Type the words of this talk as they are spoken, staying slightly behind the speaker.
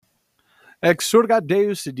Exurgat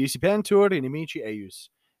Deus dissipentur inimici eius,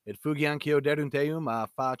 et fugiancio derunt eum a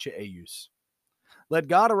face eius. Let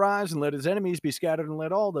God arise, and let his enemies be scattered, and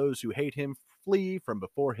let all those who hate him flee from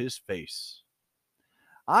before his face.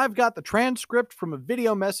 I've got the transcript from a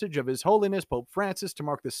video message of His Holiness Pope Francis to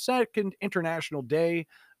mark the Second International Day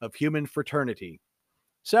of Human Fraternity.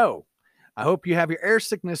 So, I hope you have your air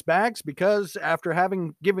sickness bags, because after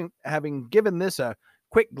having given this a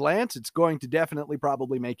quick glance, it's going to definitely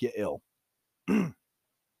probably make you ill.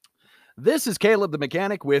 This is Caleb the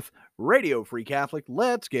Mechanic with Radio Free Catholic.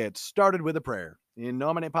 Let's get started with a prayer. In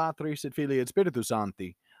nomine Patris et Filii et Spiritus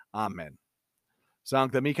Sancti. Amen.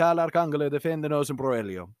 Sancta Michael Arcangelo defende nos in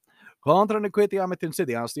proelio. Contra nequitiam et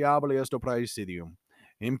insidias diaboli est praesidium.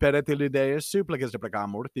 Imperet Deus supplicas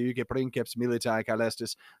deprecamur, que princeps militae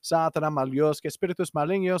calestis, Satanam maliosque spiritus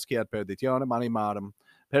malignos, qui ad perditionem animarum,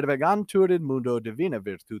 pervegantur in mundo divina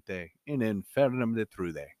virtute, in infernum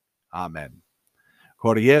detrude. Amen.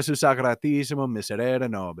 Cor Iesus sacratissimum miserere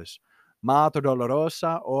nobis, Mater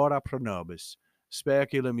dolorosa, ora pro nobis,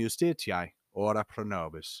 speculum justitiae, ora pro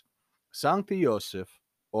nobis. Sancti Joseph,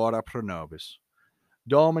 ora pro nobis.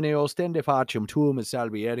 Domine ostende faciem tuum et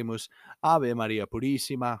salvierimus, Ave Maria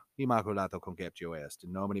Purissima, Immaculato conceptio est,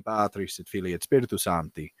 in nomine Patris et Filii et Spiritus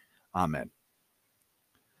Sancti. Amen.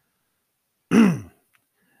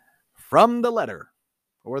 From the letter,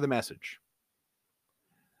 or the message.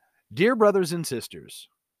 Dear brothers and sisters,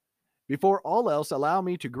 before all else, allow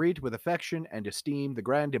me to greet with affection and esteem the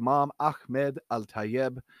Grand Imam Ahmed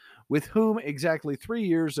Al-Tayeb, with whom exactly 3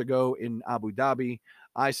 years ago in Abu Dhabi,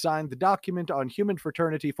 I signed the document on human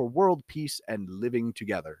fraternity for world peace and living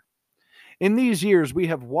together. In these years, we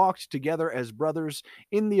have walked together as brothers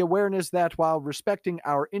in the awareness that while respecting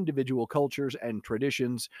our individual cultures and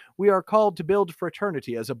traditions, we are called to build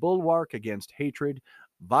fraternity as a bulwark against hatred,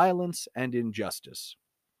 violence, and injustice.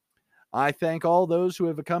 I thank all those who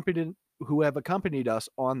have accompanied us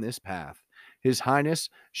on this path. His Highness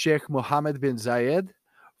Sheikh Mohammed bin Zayed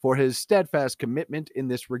for his steadfast commitment in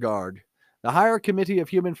this regard. The Higher Committee of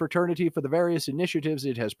Human Fraternity for the various initiatives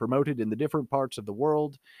it has promoted in the different parts of the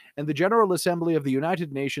world, and the General Assembly of the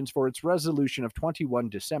United Nations for its resolution of 21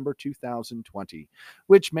 December 2020,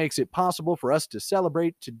 which makes it possible for us to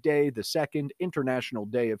celebrate today the Second International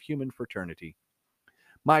Day of Human Fraternity.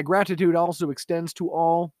 My gratitude also extends to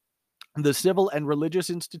all the civil and religious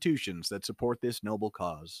institutions that support this noble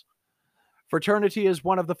cause. Fraternity is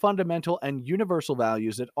one of the fundamental and universal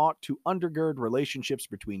values that ought to undergird relationships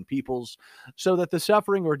between peoples so that the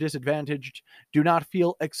suffering or disadvantaged do not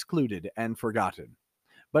feel excluded and forgotten,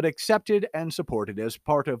 but accepted and supported as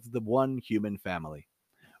part of the one human family.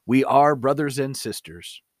 We are brothers and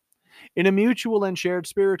sisters. In a mutual and shared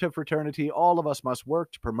spirit of fraternity, all of us must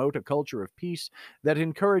work to promote a culture of peace that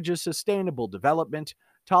encourages sustainable development,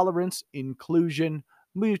 tolerance, inclusion,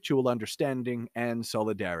 mutual understanding, and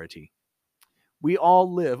solidarity. We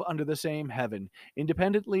all live under the same heaven,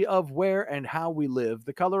 independently of where and how we live,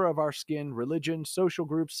 the color of our skin, religion, social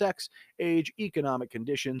group, sex, age, economic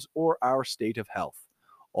conditions, or our state of health.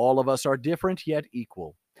 All of us are different yet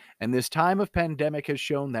equal, and this time of pandemic has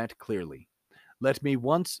shown that clearly. Let me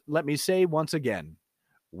say once again,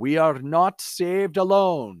 we are not saved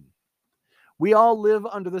alone. We all live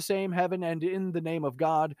under the same heaven, and in the name of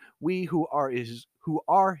God, we who are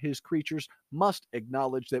his creatures must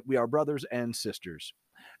acknowledge that we are brothers and sisters.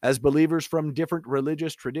 As believers from different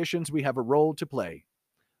religious traditions, we have a role to play.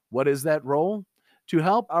 What is that role? To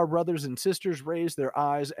help our brothers and sisters raise their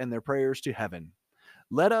eyes and their prayers to heaven.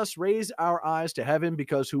 Let us raise our eyes to heaven,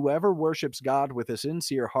 because whoever worships God with a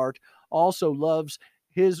sincere heart also loves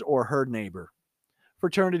his or her neighbor.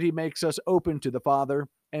 Fraternity makes us open to the Father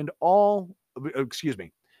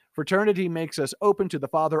Fraternity makes us open to the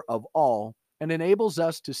Father of all and enables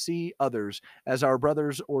us to see others as our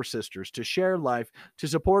brothers or sisters, to share life, to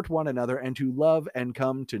support one another, and to love and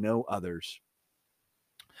come to know others.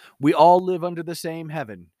 We all live under the same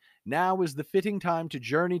heaven. Now is the fitting time to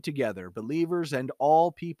journey together, believers and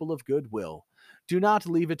all people of goodwill. Do not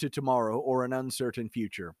leave it to tomorrow or an uncertain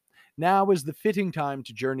future. Now is the fitting time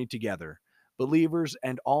to journey together, believers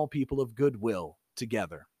and all people of goodwill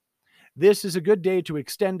together. This is a good day to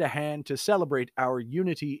extend a hand to celebrate our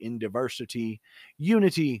unity in diversity.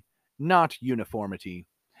 Unity, not uniformity.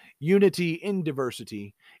 Unity in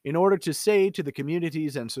diversity, in order to say to the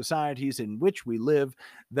communities and societies in which we live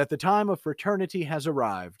that the time of fraternity has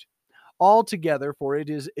arrived. All together, for it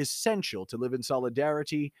is essential to live in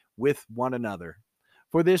solidarity with one another.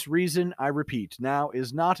 For this reason, I repeat, now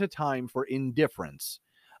is not a time for indifference.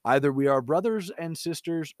 Either we are brothers and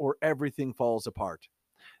sisters or everything falls apart.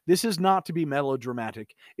 This is not to be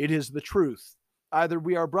melodramatic. It is the truth. Either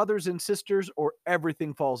we are brothers and sisters or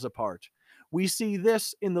everything falls apart. We see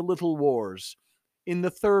this in the little wars, in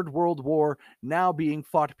the Third World War now being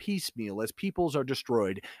fought piecemeal as peoples are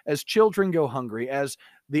destroyed, as children go hungry, as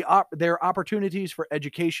their opportunities for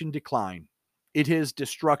education decline. It is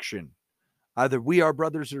destruction. Either we are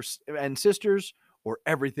brothers and sisters or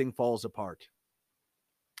everything falls apart.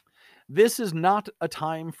 This is not a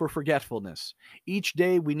time for forgetfulness. Each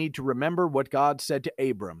day we need to remember what God said to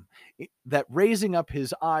Abram, that raising up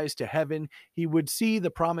his eyes to heaven, he would see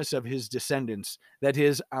the promise of his descendants, that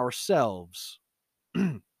is, ourselves.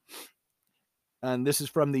 And this is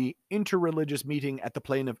from the interreligious meeting at the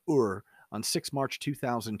plain of Ur on 6 March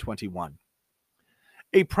 2021.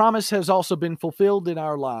 A promise has also been fulfilled in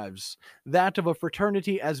our lives, that of a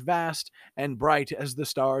fraternity as vast and bright as the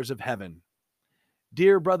stars of heaven.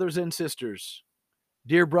 Dear brothers and sisters,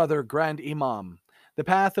 dear brother Grand Imam, the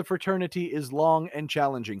path of fraternity is long and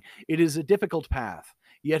challenging. It is a difficult path,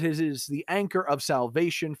 yet it is the anchor of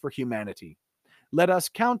salvation for humanity. Let us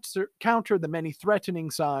counter the many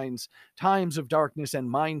threatening signs, times of darkness, and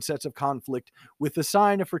mindsets of conflict with the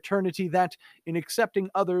sign of fraternity that, in accepting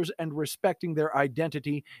others and respecting their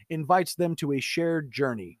identity, invites them to a shared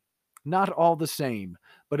journey. Not all the same,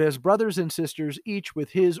 but as brothers and sisters, each with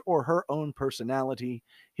his or her own personality,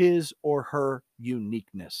 his or her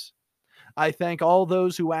uniqueness. I thank all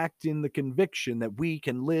those who act in the conviction that we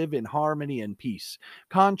can live in harmony and peace,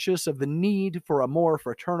 conscious of the need for a more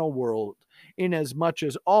fraternal world, inasmuch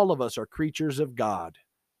as all of us are creatures of God,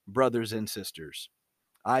 brothers and sisters.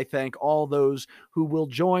 I thank all those who will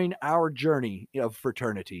join our journey of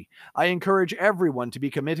fraternity. I encourage everyone to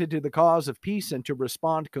be committed to the cause of peace and to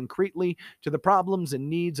respond concretely to the problems and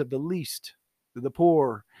needs of the least, the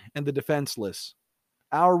poor, and the defenseless.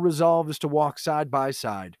 Our resolve is to walk side by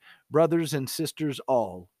side, brothers and sisters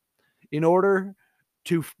all, in order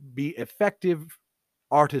to be effective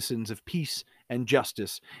artisans of peace and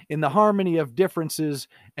justice, in the harmony of differences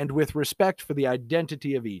and with respect for the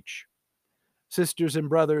identity of each. Sisters and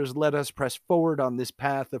brothers, let us press forward on this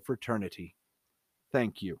path of fraternity.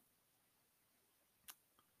 Thank you.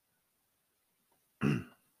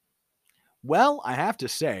 Well, I have to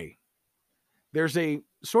say, there's a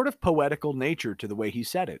sort of poetical nature to the way he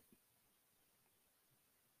said it.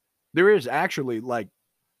 There is actually, like,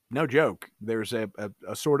 no joke, there's a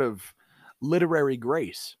sort of literary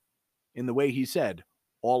grace in the way he said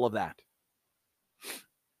all of that.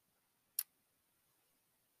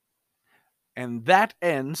 And that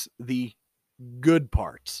ends the good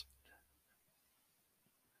parts.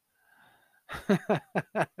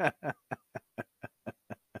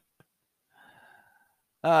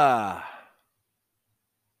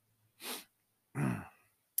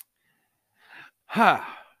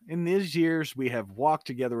 In these years, we have walked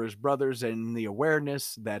together as brothers in the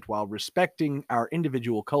awareness that while respecting our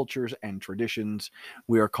individual cultures and traditions,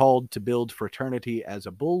 we are called to build fraternity as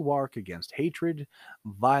a bulwark against hatred,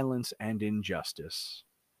 violence, and injustice.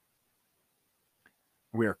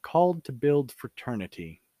 We are called to build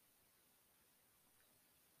fraternity.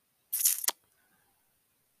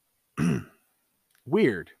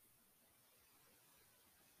 Weird.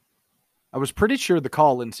 I was pretty sure the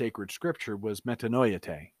call in sacred scripture was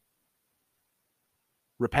metanoiate.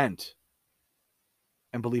 Repent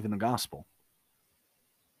and believe in the gospel.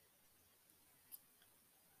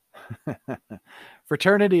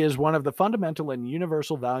 Fraternity is one of the fundamental and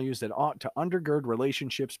universal values that ought to undergird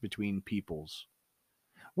relationships between peoples.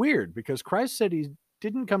 Weird, because Christ said he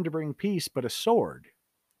didn't come to bring peace, but a sword.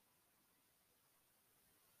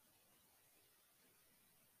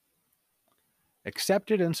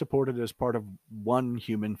 Accepted and supported as part of one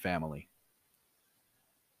human family.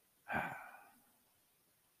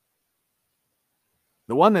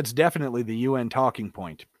 The one that's definitely the UN talking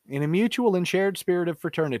point. In a mutual and shared spirit of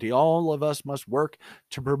fraternity, all of us must work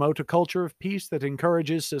to promote a culture of peace that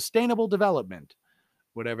encourages sustainable development,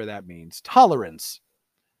 whatever that means, tolerance,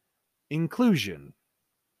 inclusion,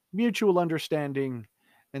 mutual understanding,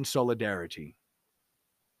 and solidarity.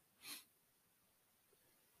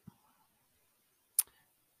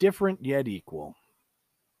 Different yet equal.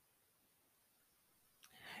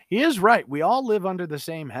 He is right. We all live under the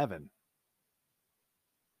same heaven.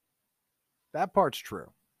 That part's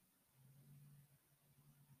true.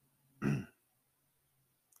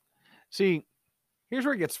 See, here's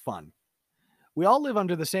where it gets fun. We all live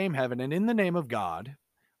under the same heaven, and in the name of God,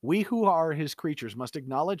 we who are his creatures must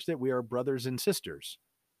acknowledge that we are brothers and sisters.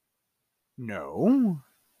 No.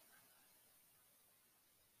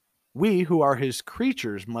 We who are his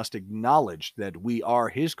creatures must acknowledge that we are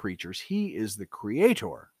his creatures. He is the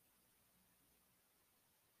creator.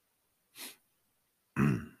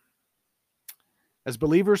 As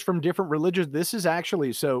believers from different religions, this is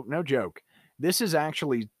actually, so no joke, this is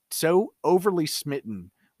actually so overly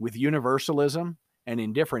smitten with universalism and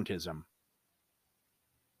indifferentism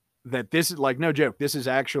that this is like, no joke, this is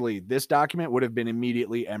actually, this document would have been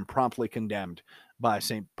immediately and promptly condemned by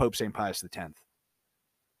Pope St. Pius X.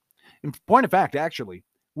 In point of fact, actually,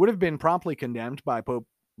 would have been promptly condemned by Pope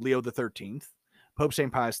Leo XIII, Pope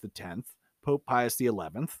St. Pius X, Pope Pius XI,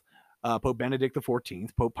 Pope Benedict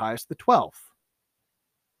XIV, Pope Pius XII.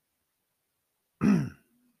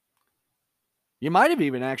 You might have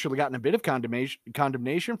even actually gotten a bit of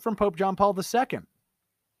condemnation from Pope John Paul II.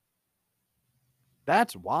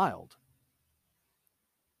 That's wild.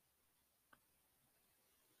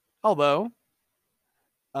 Although,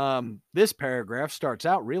 this paragraph starts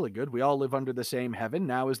out really good. We all live under the same heaven.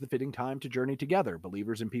 Now is the fitting time to journey together,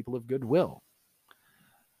 believers and people of goodwill.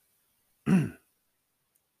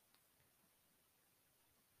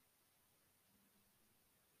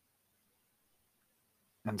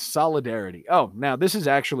 And solidarity. Oh, now this is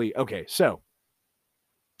actually, okay, so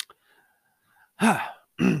I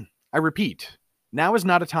repeat, now is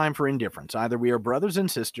not a time for indifference. Either we are brothers and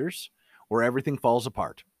sisters or everything falls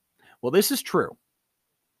apart. Well, this is true.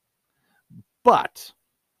 But,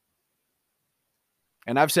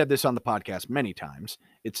 and I've said this on the podcast many times,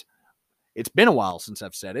 it's been a while since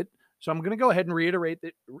I've said it, so I'm going to go ahead and reiterate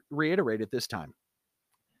it this time.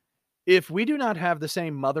 If we do not have the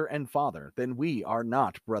same mother and father, then we are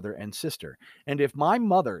not brother and sister. And if my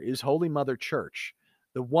mother is Holy Mother Church,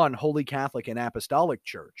 the one Holy Catholic and Apostolic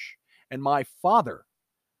Church, and my father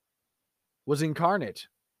was incarnate,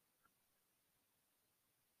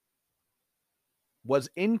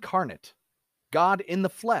 God in the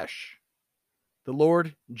flesh, the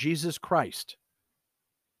Lord Jesus Christ,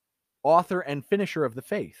 author and finisher of the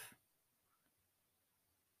faith.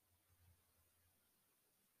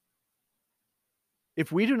 If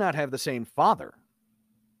we do not have the same father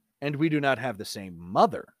and we do not have the same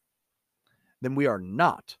mother, then we are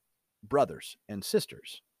not brothers and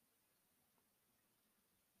sisters.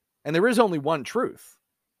 And there is only one truth.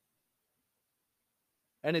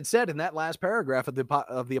 And it's said in that last paragraph of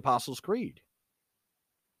the Apostles' Creed.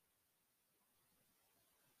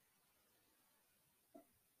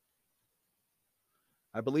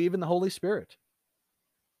 I believe in the Holy Spirit,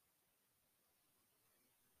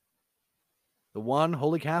 the one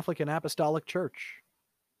Holy Catholic and Apostolic Church,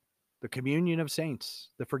 the communion of saints,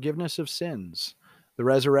 the forgiveness of sins, the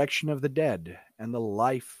resurrection of the dead, and the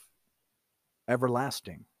life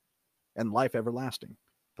everlasting, the life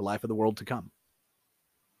of the world to come.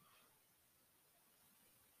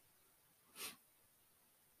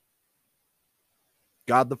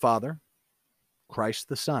 God the Father, Christ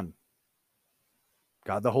the Son,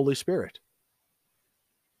 God the Holy Spirit.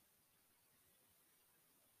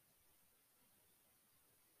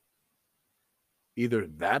 Either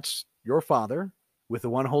that's your father with the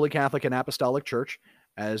one Holy Catholic and Apostolic Church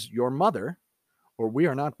as your mother, or we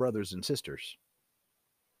are not brothers and sisters.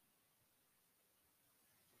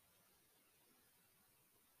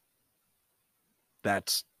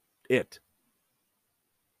 That's it.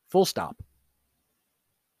 Full stop.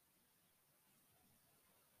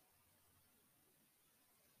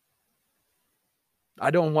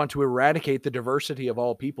 I don't want to eradicate the diversity of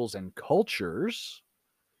all peoples and cultures.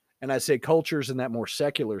 And I say cultures in that more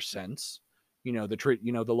secular sense,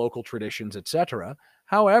 the local traditions, etc.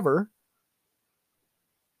 However,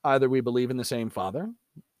 either we believe in the same Father,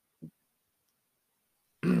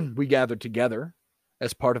 we gather together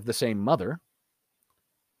as part of the same mother,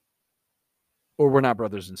 or we're not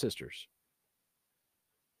brothers and sisters.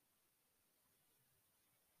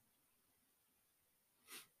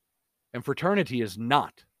 And fraternity is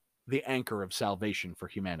not the anchor of salvation for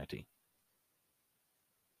humanity.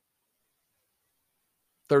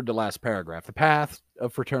 Third to last paragraph. The path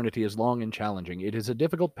of fraternity is long and challenging. It is a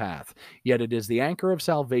difficult path, yet it is the anchor of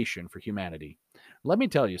salvation for humanity. Let me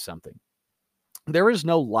tell you something. There is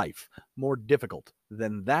no life more difficult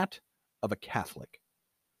than that of a Catholic.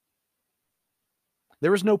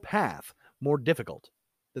 There is no path more difficult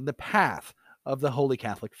than the path of the Holy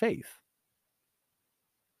Catholic faith.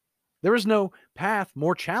 There is no path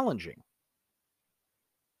more challenging.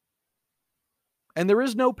 And there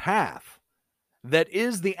is no path that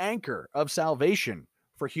is the anchor of salvation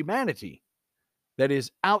for humanity that is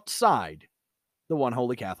outside the one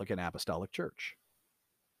Holy Catholic and Apostolic Church.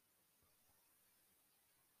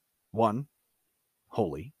 One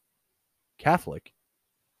Holy Catholic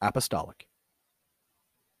Apostolic.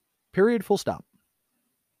 Period, full stop.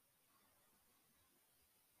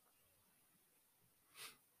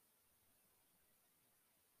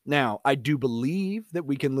 Now, I do believe that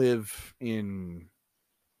we can live in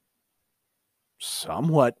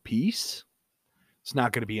somewhat peace. It's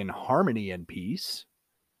not going to be in harmony and peace.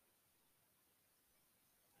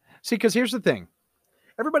 See, because here's the thing.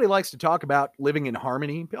 Everybody likes to talk about living in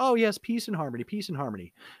harmony. Oh, yes, peace and harmony, peace and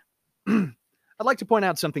harmony. I'd like to point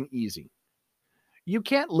out something easy. You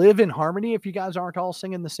can't live in harmony if you guys aren't all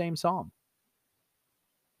singing the same song.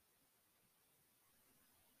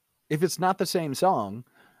 If it's not the same song,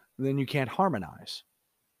 then you can't harmonize.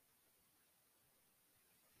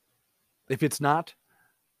 If it's not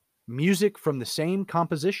music from the same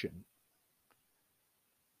composition,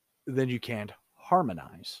 then you can't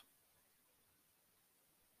harmonize.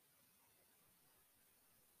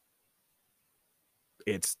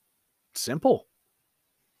 It's simple.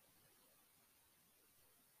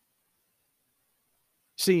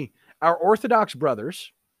 See, our Orthodox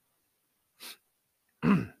brothers,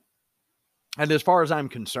 and as far as I'm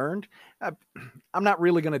concerned, I'm not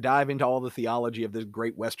really going to dive into all the theology of the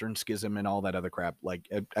Great Western Schism and all that other crap. Like,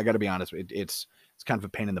 I got to be honest, it's kind of a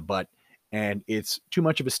pain in the butt, and it's too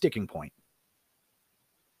much of a sticking point.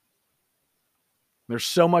 There's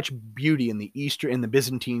so much beauty in the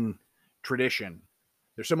Byzantine tradition.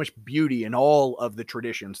 There's so much beauty in all of the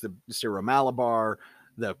traditions, the Syro-Malabar,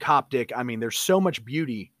 the Coptic. I mean, there's so much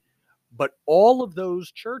beauty, but all of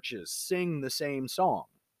those churches sing the same song.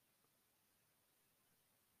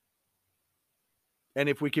 And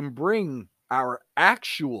if we can bring our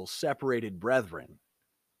actual separated brethren,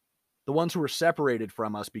 the ones who are separated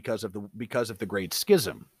from us because of the Great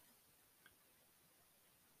Schism,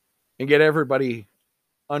 and get everybody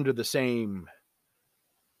under the same,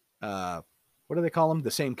 what do they call them?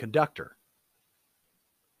 The same conductor,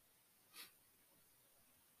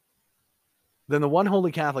 then the one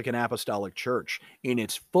holy Catholic and Apostolic Church in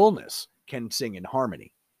its fullness can sing in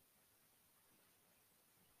harmony.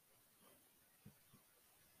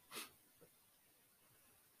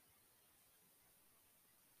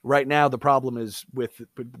 Right now, the problem with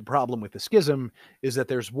the schism is that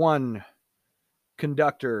there's one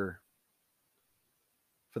conductor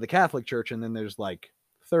for the Catholic Church, and then there's like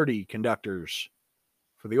 30 conductors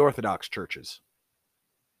for the Orthodox churches.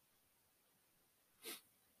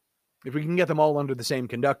 If we can get them all under the same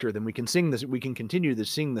conductor, then we can sing this. We can continue to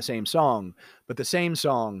sing the same song, but the same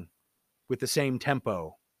song with the same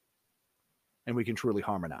tempo, and we can truly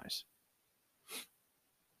harmonize.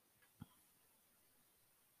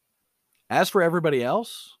 As for everybody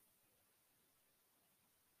else,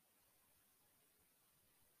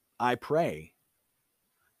 I pray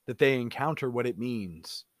that they encounter what it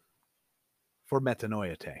means for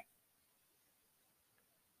metanoia,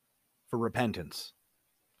 for repentance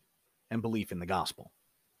and belief in the gospel.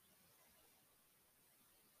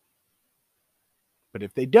 But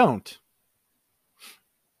if they don't,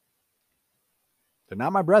 they're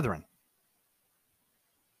not my brethren.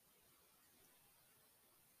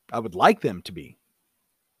 I would like them to be,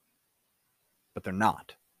 but they're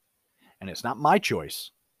not. And it's not my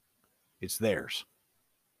choice, it's theirs.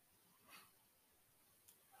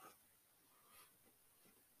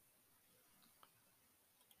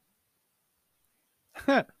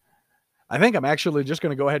 I think I'm actually just going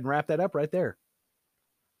to go ahead and wrap that up right there.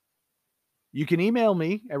 You can email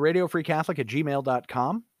me at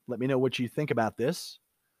radiofreecatholic@gmail.com. Let me know what you think about this.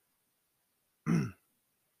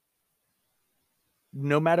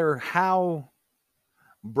 No matter how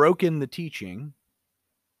broken the teaching,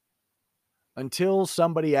 until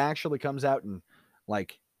somebody actually comes out and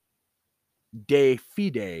like de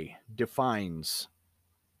fide defines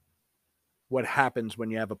what happens when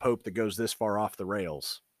you have a pope that goes this far off the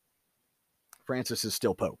rails, Francis is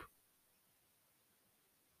still pope.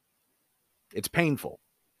 It's painful.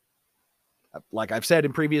 Like I've said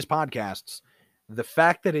in previous podcasts, the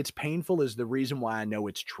fact that it's painful is the reason why I know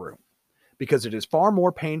it's true. Because it is far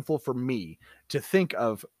more painful for me to think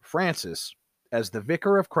of Francis as the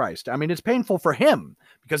Vicar of Christ. I mean, it's painful for him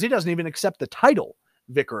because he doesn't even accept the title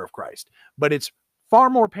Vicar of Christ. But it's far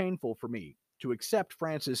more painful for me to accept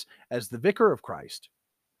Francis as the Vicar of Christ,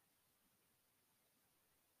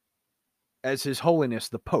 as His Holiness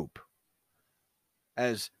the Pope,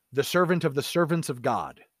 as the servant of the servants of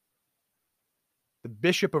God, the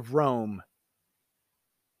Bishop of Rome,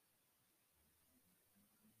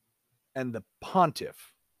 and the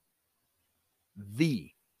pontiff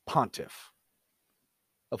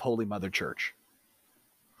of Holy Mother Church.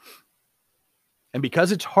 And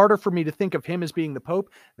because it's harder for me to think of him as being the Pope,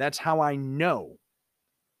 that's how I know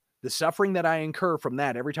the suffering that I incur from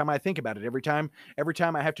that every time I think about it, every time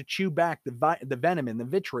I have to chew back the venom and the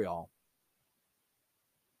vitriol.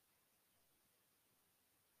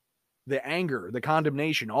 the anger, the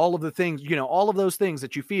condemnation, all of the things, all of those things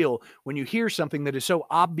that you feel when you hear something that is so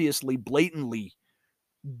obviously, blatantly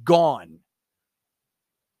gone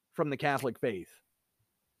from the Catholic faith.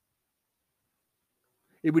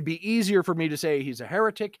 It would be easier for me to say he's a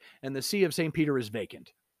heretic and the see of St. Peter is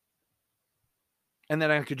vacant. And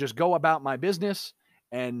then I could just go about my business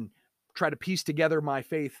and try to piece together my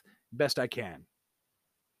faith best I can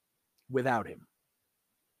without him.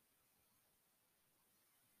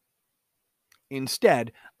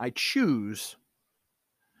 Instead, I choose,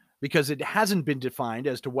 because it hasn't been defined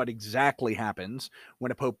as to what exactly happens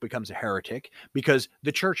when a pope becomes a heretic, because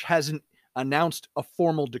the church hasn't announced a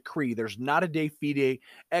formal decree. There's not a de fide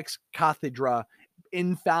ex cathedra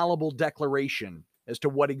infallible declaration as to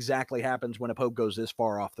what exactly happens when a pope goes this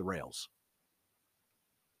far off the rails.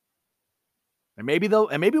 And maybe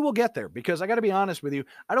we'll get there, because I got to be honest with you,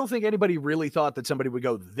 I don't think anybody really thought that somebody would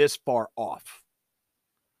go this far off.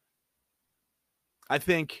 I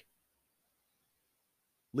think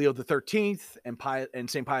Leo the 13th and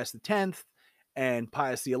St. Pius X and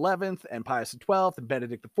Pius XI and Pius XII and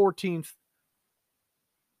Benedict XIV,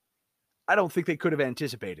 I don't think they could have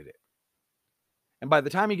anticipated it. And by the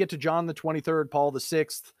time you get to John the 23rd, Paul the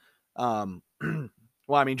 6th, John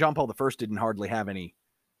Paul I didn't hardly have any,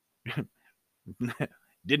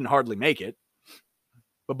 didn't hardly make it.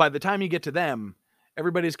 But by the time you get to them,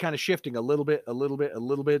 everybody's kind of shifting a little bit,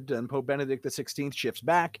 and Pope Benedict XVI shifts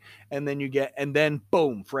back, and then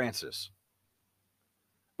boom, Francis.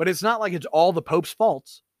 But it's not like it's all the Pope's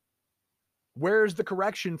faults. Where's the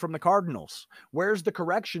correction from the cardinals? Where's the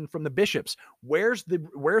correction from the bishops? Where's the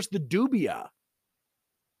dubia?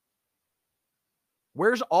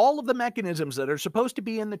 Where's all of the mechanisms that are supposed to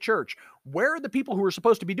be in the church? Where are the people who are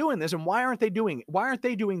supposed to be doing this, and why aren't they doing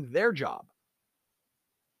their job?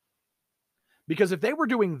 Because if they were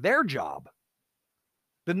doing their job,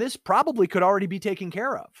 then this probably could already be taken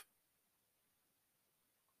care of.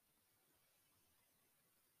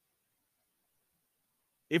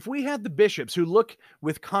 If we had the bishops who look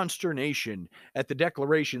with consternation at the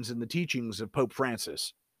declarations and the teachings of Pope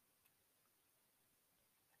Francis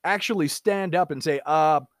actually stand up and say,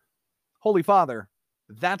 Holy Father,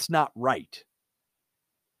 that's not right.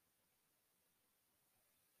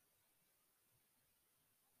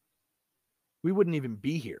 We wouldn't even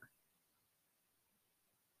be here.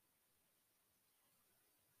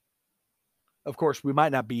 Of course, we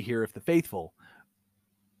might not be here if the faithful,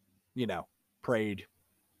 prayed,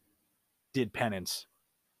 did penance,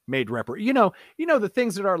 made the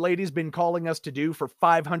things that Our Lady's been calling us to do for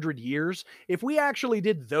 500 years. If we actually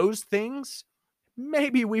did those things,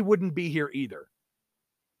 maybe we wouldn't be here either.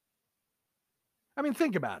 I mean,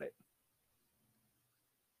 think about it.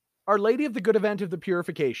 Our Lady of the Good Event of the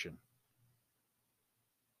Purification.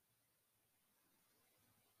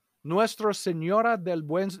 Nuestra Señora del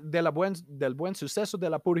Buen Suceso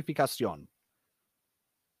de la Purificación.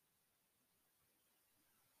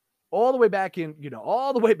 All the way back in,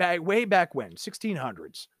 way back when,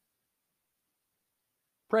 1600s.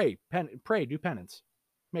 Pray, do penance,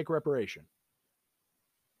 make reparation.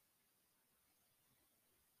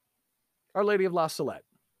 Our Lady of La Salette.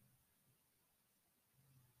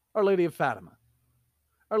 Our Lady of Fatima.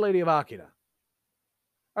 Our Lady of Aquila.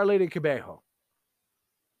 Our Lady of Cabejo.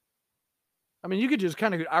 I mean, you could just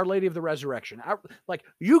kind of, Our Lady of the Resurrection.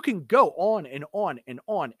 You can go on and on and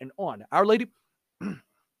on and on. Our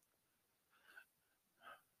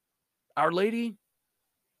Lady,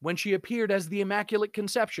 when she appeared as the Immaculate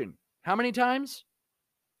Conception, how many times?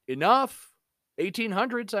 Enough.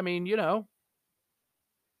 1800s,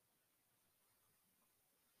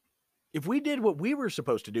 If we did what we were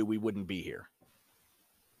supposed to do, we wouldn't be here.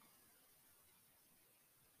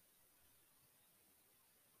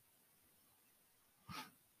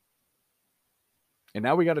 And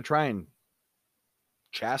now we got to try and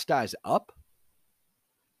chastise up?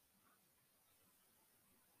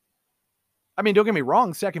 I mean, don't get me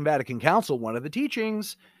wrong, Second Vatican Council, one of the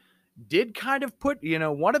teachings did kind of put,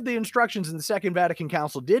 one of the instructions in the Second Vatican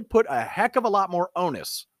Council did put a heck of a lot more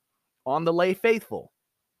onus on the lay faithful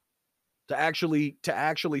to actually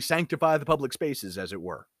sanctify the public spaces, as it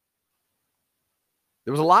were.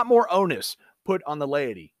 There was a lot more onus put on the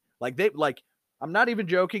laity. I'm not even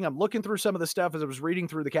joking. I'm looking through some of the stuff as I was reading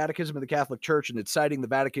through the Catechism of the Catholic Church, and it's citing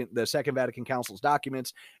the Second Vatican Council's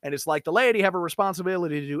documents. And it's like the laity have a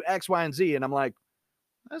responsibility to do X, Y, and Z. And I'm like,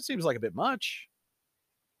 that seems like a bit much.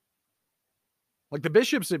 Like the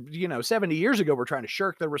bishops, 70 years ago were trying to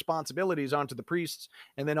shirk their responsibilities onto the priests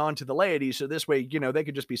and then onto the laity. So this way, they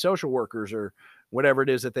could just be social workers or whatever it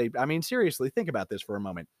is that seriously, think about this for a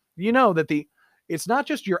moment. That it's not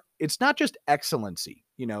just excellency.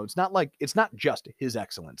 it's not just His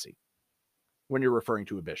Excellency when you're referring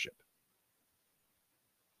to a bishop.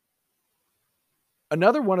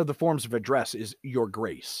 Another one of the forms of address is Your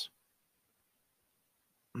Grace.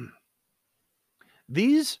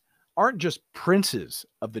 These aren't just princes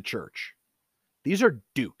of the church. These are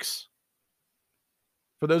dukes.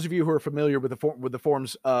 For those of you who are familiar with the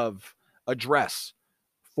forms of address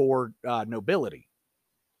for nobility,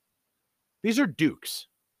 these are dukes.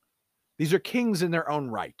 These are kings in their own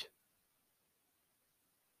right.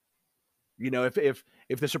 If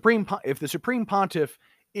the supreme pontiff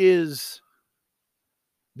is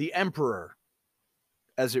the emperor,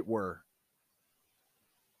 as it were,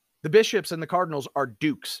 the bishops and the cardinals are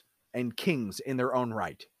dukes and kings in their own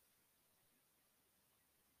right.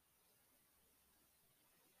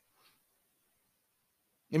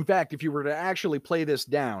 In fact, if you were to actually play this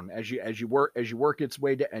down as you work its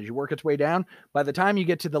way down, by the time you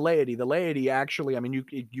get to the laity actually,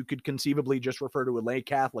 you could conceivably just refer to a lay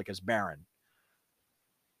Catholic as baron.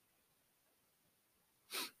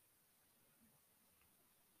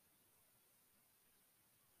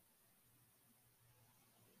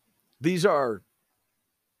 These are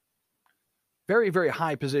very, very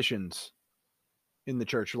high positions in the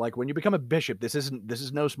church. Like when you become a bishop, this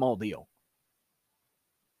is no small deal.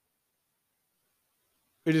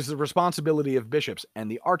 It is the responsibility of bishops and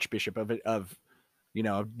the archbishop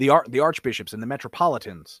the archbishops and the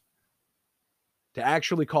metropolitans to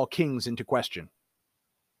actually call kings into question.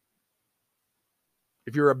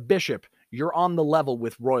 If you're a bishop, you're on the level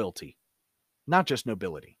with royalty, not just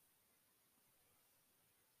nobility.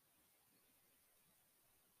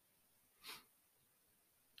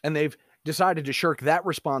 And they've decided to shirk that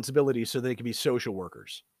responsibility so they can be social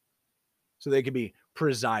workers, so they can be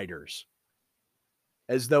presiders,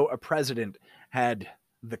 as though a president had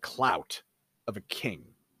the clout of a king.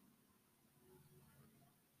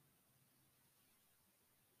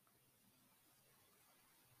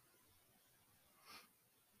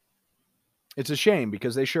 It's a shame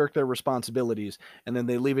because they shirk their responsibilities and then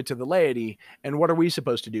they leave it to the laity. And what are we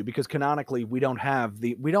supposed to do? Because canonically, we don't have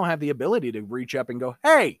the ability to reach up and go,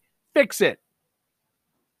 "Hey, fix it."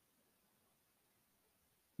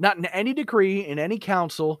 Not in any decree, in any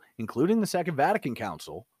council, including the Second Vatican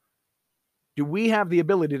Council, do we have the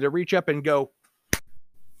ability to reach up and go,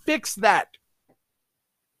 "Fix that."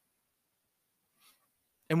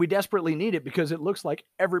 And we desperately need it because it looks like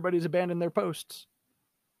everybody's abandoned their posts.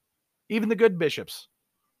 Even the good bishops.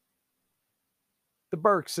 The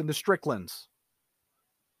Burkes and the Stricklands.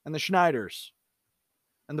 And the Schneiders.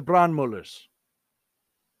 And the Brandmullers.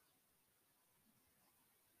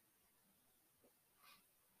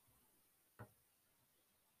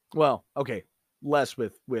 Well, okay, less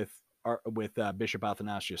with Bishop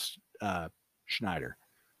Athanasius Schneider.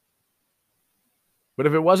 But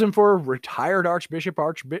if it wasn't for retired Archbishop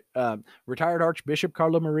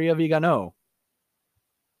Carlo Maria Vigano,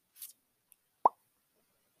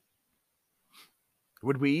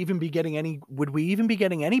 would we even be getting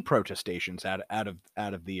any protestations out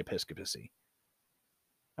of the episcopacy?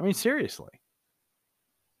 I mean, seriously.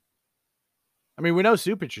 I mean, we know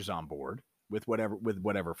Cupich is on board with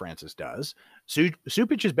whatever Francis does.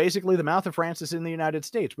 Cupich is basically the mouth of Francis in the United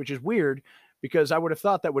States, which is weird because I would have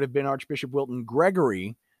thought that would have been Archbishop Wilton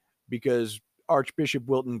Gregory, because Archbishop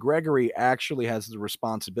Wilton Gregory actually has the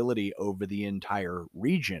responsibility over the entire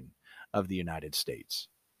region of the United States.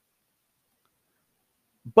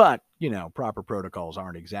 But, proper protocols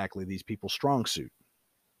aren't exactly these people's strong suit.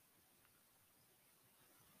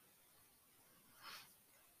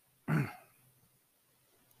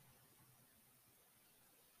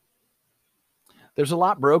 There's a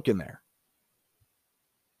lot broken there.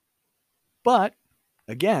 But,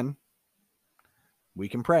 again, we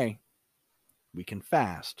can pray, we can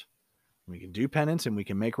fast, we can do penance, and we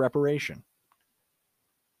can make reparation.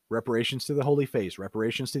 Reparations to the Holy Face,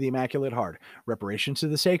 reparations to the Immaculate Heart, reparations to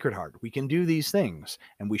the Sacred Heart. We can do these things,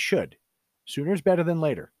 and we should. Sooner is better than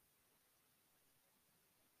later.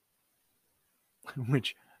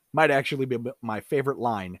 Which might actually be my favorite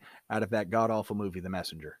line out of that god-awful movie, The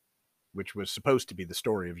Messenger, which was supposed to be the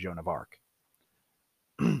story of Joan of Arc.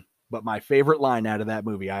 But my favorite line out of that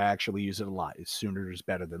movie, I actually use it a lot, is sooner is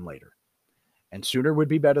better than later. And sooner would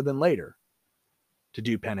be better than later to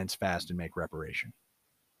do penance, fast, and make reparation.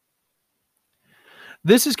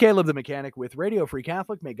 This is Caleb the Mechanic with Radio Free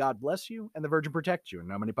Catholic. May God bless you and the Virgin protect you. In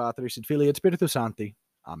nomine Patris et Filii et Spiritus Sancti.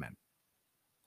 Amen.